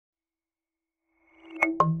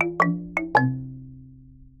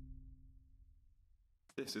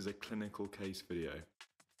This is a clinical case video.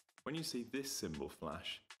 When you see this symbol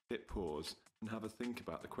flash, hit pause and have a think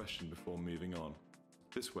about the question before moving on.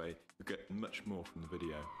 This way, you'll get much more from the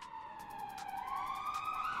video.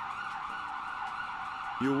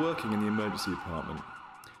 You're working in the emergency department.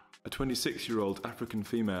 A 26-year-old African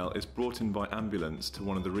female is brought in by ambulance to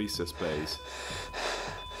one of the resus bays.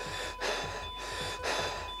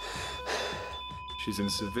 She's in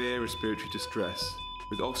severe respiratory distress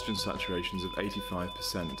with oxygen saturations of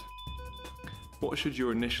 85%. What should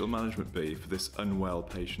your initial management be for this unwell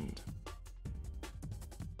patient?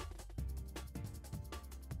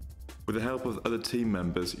 With the help of other team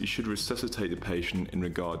members, you should resuscitate the patient in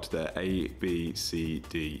regard to their A, B, C,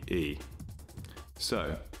 D, E.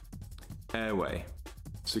 So, airway,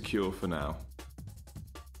 secure for now.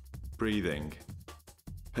 Breathing,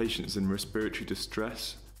 patients in respiratory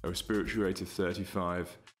distress, a respiratory rate of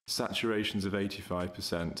 35, saturations of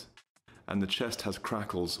 85%, and the chest has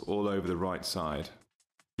crackles all over the right side.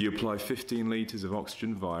 You apply 15 litres of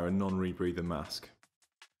oxygen via a non-rebreather mask.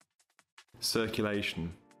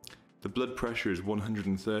 Circulation. The blood pressure is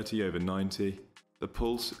 130/90, the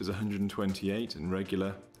pulse is 128 and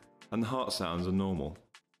regular, and the heart sounds are normal.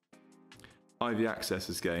 IV access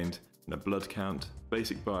is gained, and a blood count,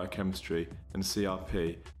 basic biochemistry and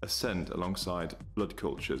CRP are sent alongside blood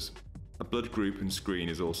cultures. A blood group and screen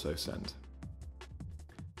is also sent.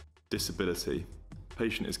 Disability.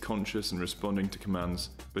 Patient is conscious and responding to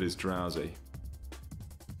commands, but is drowsy.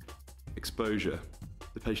 Exposure.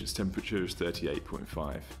 The patient's temperature is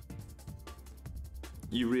 38.5.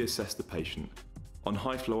 You reassess the patient. On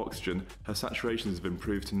high flow oxygen, her saturations have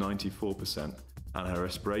improved to 94% and her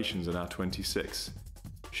respirations are now 26.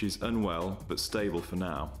 She's unwell but stable for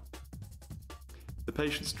now. The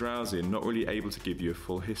patient's drowsy and not really able to give you a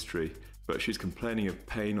full history, but she's complaining of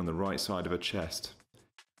pain on the right side of her chest.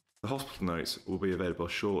 The hospital notes will be available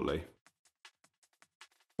shortly.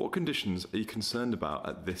 What conditions are you concerned about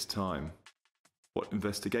at this time? What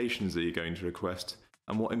investigations are you going to request?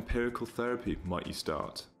 And what empirical therapy might you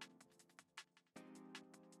start?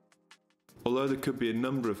 Although there could be a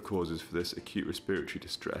number of causes for this acute respiratory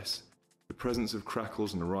distress, the presence of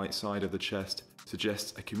crackles on the right side of the chest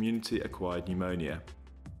suggests a community-acquired pneumonia.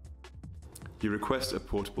 You request a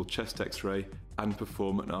portable chest X-ray and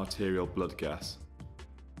perform an arterial blood gas.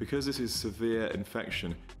 Because this is severe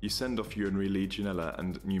infection, you send off urinary Legionella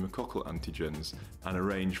and pneumococcal antigens and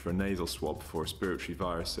arrange for a nasal swab for respiratory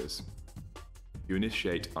viruses. You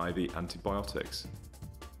initiate IV antibiotics.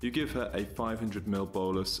 You give her a 500 ml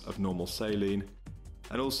bolus of normal saline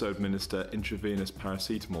and also administer intravenous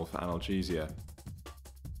paracetamol for analgesia.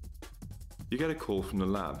 You get a call from the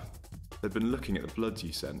lab. They've been looking at the blood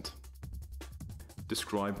you sent.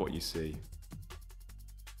 Describe what you see.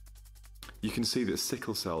 You can see that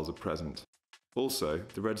sickle cells are present. Also,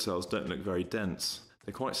 the red cells don't look very dense.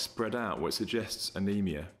 They're quite spread out, which suggests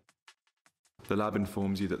anemia. The lab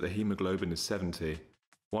informs you that the hemoglobin is 70,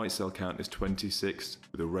 white cell count is 26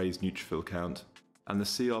 with a raised neutrophil count, and the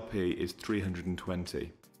CRP is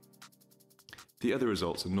 320. The other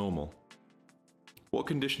results are normal. What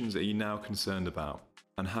conditions are you now concerned about,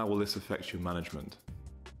 and how will this affect your management?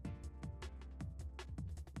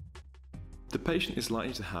 The patient is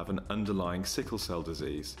likely to have an underlying sickle cell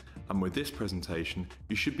disease, and with this presentation,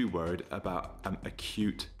 you should be worried about an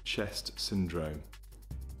acute chest syndrome.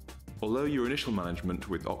 Although your initial management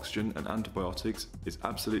with oxygen and antibiotics is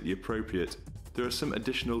absolutely appropriate, there are some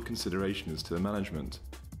additional considerations to the management.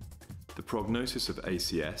 The prognosis of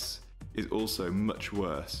ACS is also much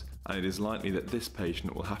worse, and it is likely that this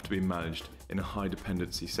patient will have to be managed in a high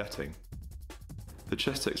dependency setting. The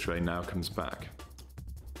chest X-ray now comes back.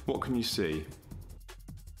 What can you see?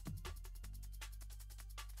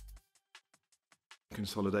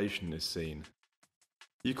 Consolidation is seen.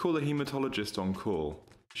 You call the haematologist on call.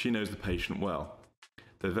 She knows the patient well.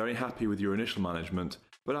 They're very happy with your initial management,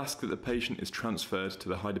 but ask that the patient is transferred to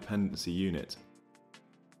the high dependency unit.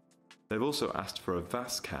 They've also asked for a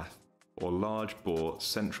VAS cath, or large bore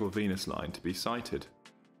central venous line, to be sited.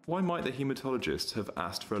 Why might the haematologist have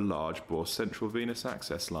asked for a large bore central venous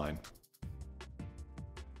access line?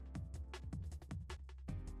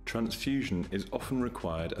 Transfusion is often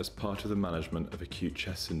required as part of the management of acute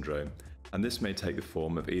chest syndrome, and this may take the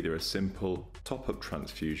form of either a simple top-up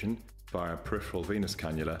transfusion via a peripheral venous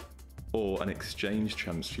cannula or an exchange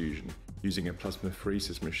transfusion using a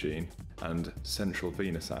plasmapheresis machine and central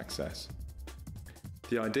venous access.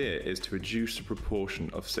 The idea is to reduce the proportion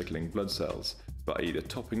of sickling blood cells by either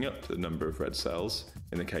topping up the number of red cells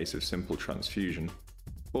in the case of simple transfusion,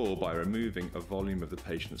 or by removing a volume of the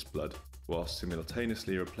patient's blood whilst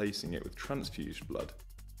simultaneously replacing it with transfused blood,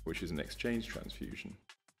 which is an exchange transfusion.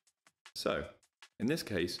 So, in this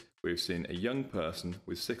case, we've seen a young person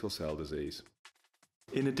with sickle cell disease.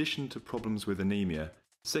 In addition to problems with anemia,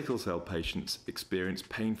 sickle cell patients experience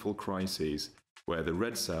painful crises where the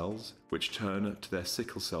red cells, which turn to their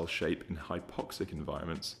sickle cell shape in hypoxic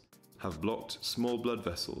environments, have blocked small blood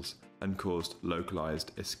vessels and caused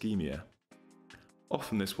localized ischemia.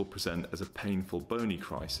 Often this will present as a painful bony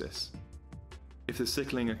crisis. If the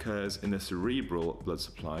sickling occurs in the cerebral blood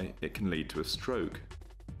supply, it can lead to a stroke.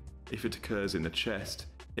 If it occurs in the chest,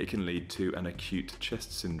 it can lead to an acute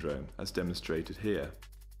chest syndrome, as demonstrated here.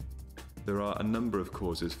 There are a number of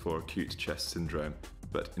causes for acute chest syndrome,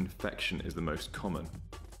 but infection is the most common.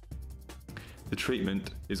 The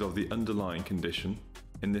treatment is of the underlying condition,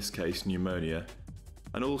 in this case pneumonia,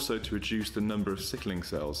 and also to reduce the number of sickling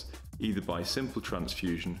cells, either by simple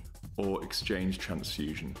transfusion or exchange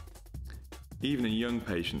transfusion. Even in young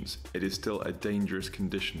patients, it is still a dangerous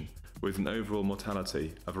condition with an overall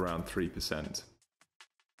mortality of around 3%.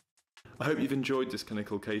 I hope you've enjoyed this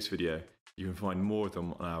clinical case video. You can find more of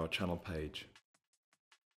them on our channel page.